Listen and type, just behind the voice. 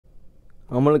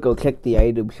I'm gonna go check the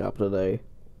item shop today.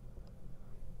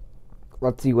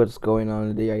 Let's see what's going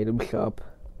on in the item shop.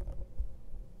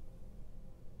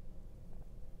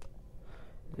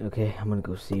 Okay, I'm gonna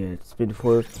go see it. It's been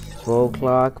 12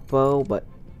 o'clock, bro, but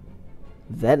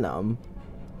Venom's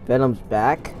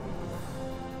back?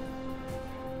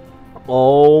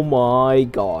 Oh my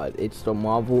god, it's the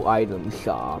Marvel item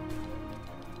shop.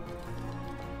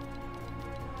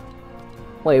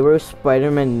 Wait, where's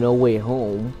Spider-Man No Way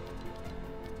Home?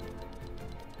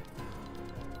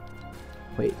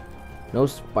 Wait, no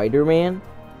Spider-Man?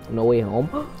 No Way Home?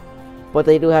 But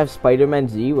they do have Spider-Man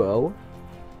Zero.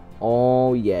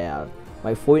 Oh yeah,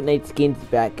 my Fortnite skin's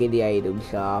back in the item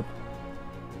shop.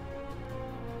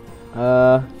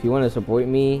 If you want to support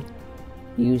me,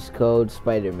 use code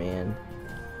Spider-Man.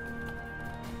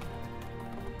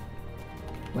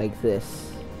 Like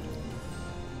this.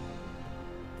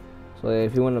 So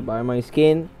if you want to buy my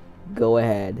skin, go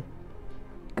ahead.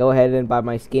 Go ahead and buy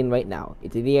my skin right now.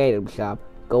 It's in the item shop.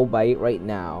 Go buy it right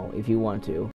now if you want to.